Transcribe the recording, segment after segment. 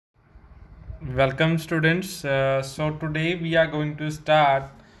Welcome students. So today we are going to start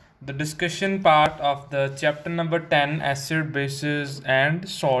the discussion part of the chapter number 10 acid bases and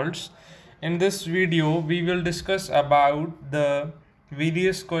salts. In this video we will discuss about the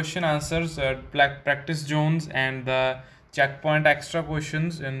various question answers, practice zones and the checkpoint extra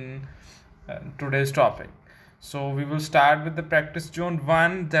questions in today's topic. So we will start with the practice zone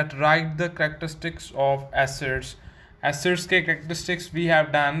 1, that write the characteristics of acids. Acids के characteristics we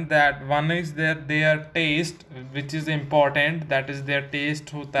have done that one is their taste, which is important, that is their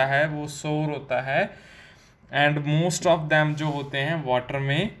taste होता है वो sour होता है, and most of them जो होते हैं water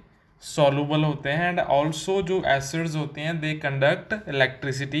में soluble होते हैं, and also जो acids होते हैं they conduct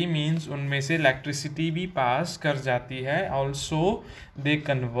electricity, means उनमें से electricity भी pass कर जाती है. Also they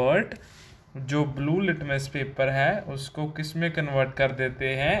convert, जो ब्लू लिटमस पेपर है उसको किस में कन्वर्ट कर देते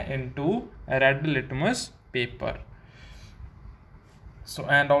हैं, into red litmus paper. So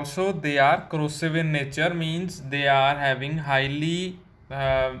and also they are corrosive in nature, means they are having highly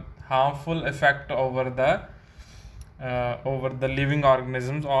harmful effect over the living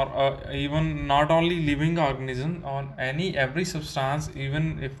organisms, or even not only living organisms, on every substance.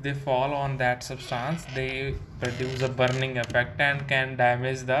 Even if they fall on that substance, they produce a burning effect and can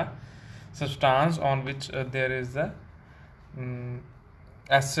damage the substance on which there is the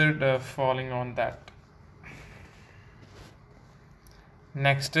acid falling on that.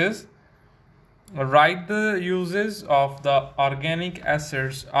 Next is write the uses of the organic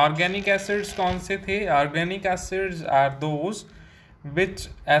acids. Organic acids कौन से थे? Organic acids are those which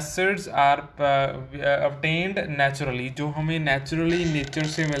acids are obtained naturally, जो हमें naturally nature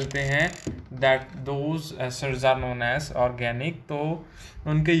से मिलते हैं, that those acids are known as organic. तो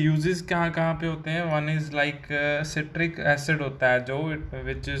उनके uses कहाँ कहाँ पे होते हैं? One is like citric acid होता है जो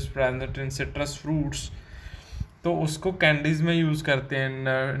which is present in citrus fruits, तो उसको कैंडीज में यूज़ करते हैं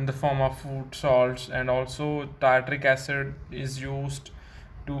in the form of food salts. And also tartaric acid is used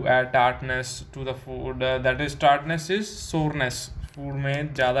to add टार्टनेस to the food, that is टार्टनेस is soreness. Food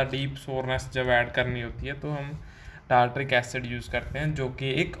में ज़्यादा डीप सोरनेस जब add करनी होती है तो हम टार्ट्रिक एसिड यूज़ करते हैं, जो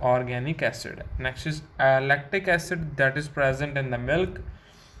कि एक ऑर्गेनिक एसिड है. Next is lactic acid, that is present in the milk.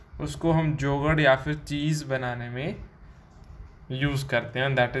 उसको हम जोगर्ट या फिर चीज़ बनाने में यूज़ करते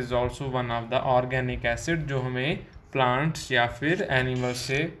हैं. That is also one of the organic acid जो हमें प्लांट्स या फिर एनिमल्स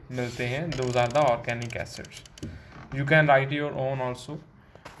से मिलते हैं. Those are the organic acids. You can write your own also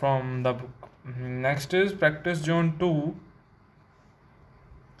from the book. Next is practice zone 2.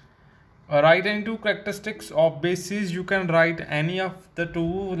 Write into characteristics of bases. You can write any of the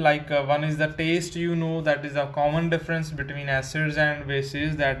two, like one is the taste. You know that is a common difference between acids and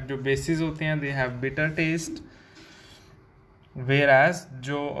bases, that जो bases होते हैं they have bitter taste, whereas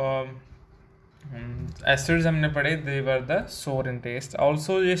जो acids हमने पढ़े they were the sour in taste.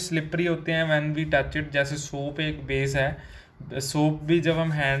 Also ये slippery होते हैं when we touch it, जैसे soap एक base है, soap भी जब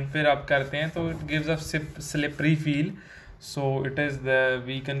हम hand पे rub करते हैं तो it gives a slippery feel. So it is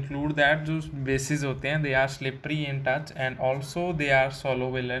we conclude that जो bases होते हैं they are slippery in touch and also they are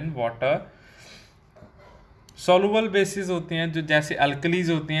soluble in water. Soluble bases होते हैं जो जैसे alkalis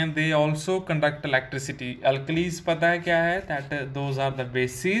होते हैं, they also conduct electricity. Alkalis पता है क्या है? That those are the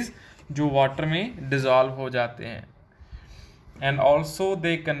bases जो water में dissolve हो जाते हैं. And also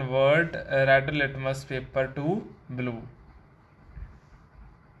they convert red litmus paper to blue.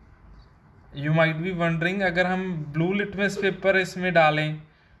 You might be wondering, अगर हम blue litmus paper इसमें डालें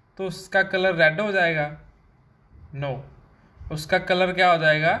तो उसका कलर रेड हो जाएगा? No, उसका कलर क्या हो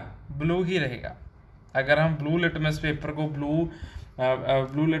जाएगा? ब्लू ही रहेगा. अगर हम ब्लू लिटमस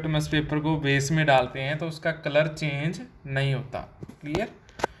पेपर को बेस में डालते हैं तो उसका कलर चेंज नहीं होता. Clear?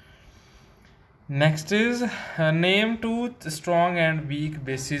 Next is name to strong and week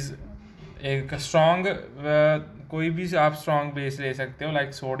basis. एक स्ट्रॉन्ग कोई भी आप स्ट्रॉन्ग बेस ले सकते हो,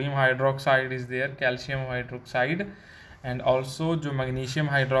 like sodium hydroxide is there, calcium hydroxide, and also जो मैग्नीशियम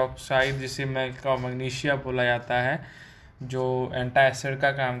हाइड्रोक्साइड जिसे मैग्नीशिया बोला जाता है, जो एंटी एसिड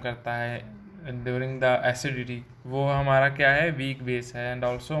का काम करता है ड्यूरिंग द एसिडिटी, वो हमारा क्या है? वीक बेस है. एंड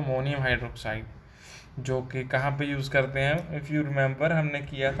ऑल्सो अमोनियम हाइड्रोक्साइड जो कि कहाँ पे यूज़ करते हैं? इफ़ यू रिमेंबर हमने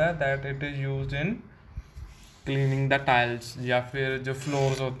किया था that it is used in cleaning the tiles, या फिर जो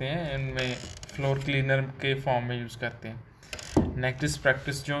फ्लोर्स होते हैं इनमें फ्लोर क्लीनर के फॉर्म में यूज़ करते हैं. Next is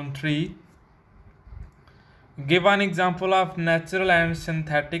practice zone 3. Give an example of natural and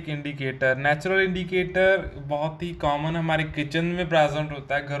synthetic indicator. Natural indicator बहुत ही कॉमन हमारे किचन में प्रेजेंट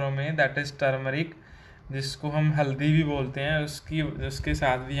होता है घरों में, दैट इज़ टर्मरिक, जिसको हम हल्दी भी बोलते हैं. उसके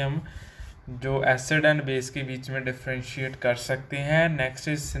साथ भी हम जो एसिड एंड बेस के बीच में डिफ्रेंशिएट कर सकते हैं। नेक्स्ट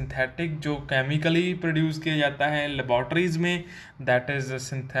इज सिंथेटिक, जो केमिकली प्रोड्यूस किया जाता है लेबॉर्ट्रीज में, दैट इज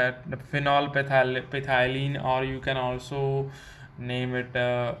फिनॉल पैथाइलिन, और you can also name it,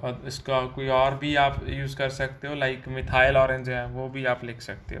 इसका कोई और भी आप यूज़ कर सकते हो, लाइक मिथाइल ऑरेंज है, वो भी आप लिख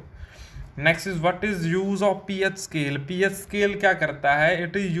सकते हो। Next is what is use of pH scale. PH scale क्या करता है,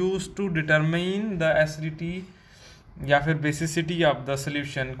 it is use to determine the acidity या फिर बेसिसिटी ऑफ द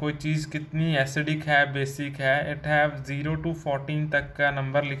सोल्यूशन। कोई चीज़ कितनी एसिडिक है, बेसिक है। इट हैव 0 to 14 तक का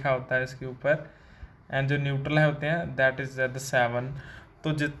नंबर लिखा होता है इसके ऊपर, एंड जो न्यूट्रल है होते हैं दैट इज द 7।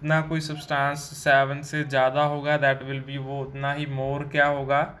 तो जितना कोई सब्सटेंस 7 से ज़्यादा होगा दैट विल बी, वो उतना ही मोर क्या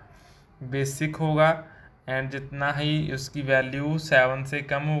होगा, बेसिक होगा, एंड जितना ही उसकी वैल्यू 7 से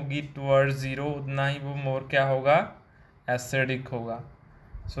कम होगी टुवर्ड्स 0, उतना ही वो मोर क्या होगा, एसिडिक होगा।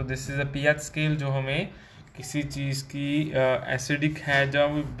 So this is a pH scale, जो हमें किसी चीज़ की एसिडिक है जो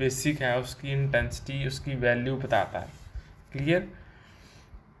बेसिक है उसकी इंटेंसिटी, उसकी वैल्यू बताता है। Clear.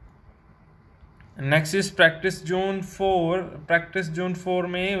 Next is practice zone 4। Practice zone 4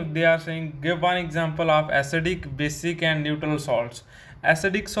 में they are saying give one example of acidic, basic and neutral salts.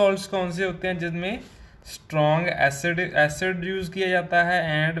 Acidic salts कौन से होते हैं, जिनमें स्ट्रॉन्ग एसिड यूज़ किया जाता है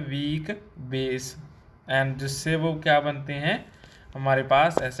एंड वीक बेस, एंड जिससे वो क्या बनते हैं, हमारे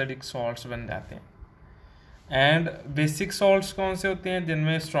पास एसिडिक सॉल्ट्स बन जाते हैं। एंड बेसिक सॉल्ट्स कौन से होते हैं,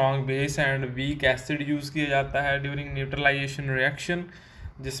 जिनमें strong base and weak acid use किया जाता है ड्यूरिंग न्यूट्रलाइजेशन रिएक्शन,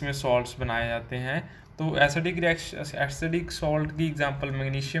 जिसमें सॉल्ट्स बनाए जाते हैं। तो एसिडिक सॉल्ट की example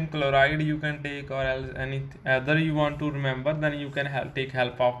magnesium chloride you can take, और any other you want to remember then you can take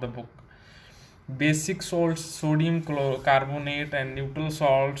help of the book. Basic salts sodium carbonate, and neutral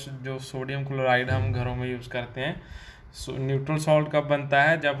salts जो sodium chloride हम घरों में use करते हैं। Neutral salt कब बनता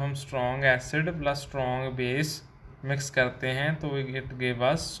है, जब हम strong acid plus strong base mix करते हैं, तो इट गिव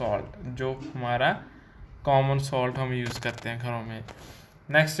अस सॉल्ट, जो हमारा कॉमन सॉल्ट हम यूज़ करते हैं घरों में।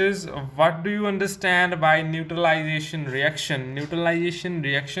 Next is what do you understand by neutralisation reaction. Neutralisation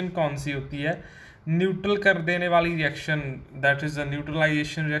reaction कौन सी होती है, न्यूट्रल कर देने वाली reaction, that is a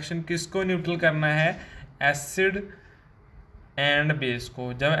neutralisation reaction. किसको न्यूट्रल करना है, एसिड एंड बेस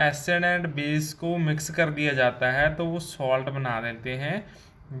को। जब एसिड एंड बेस को मिक्स कर दिया जाता है तो वो सॉल्ट बना देते हैं,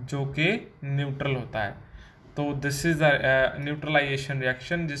 जो कि न्यूट्रल होता है। तो this is the neutralisation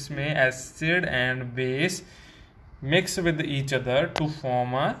reaction, जिसमें acid and base mix with each other to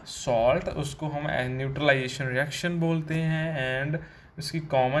form a salt, उसको हम न्यूट्रलाइजेशन रिएक्शन बोलते हैं। एंड उसकी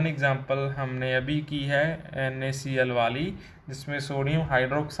कॉमन एग्जांपल हमने अभी की है NaCl वाली, जिसमें सोडियम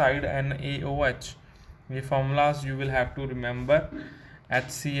हाइड्रोक्साइड NaOH, ये formulas you will have to remember.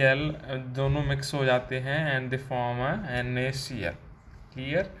 HCl दोनों मिक्स हो जाते हैं and they form a NaCl।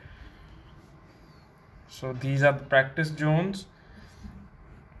 Clear. So these are the practice Jones.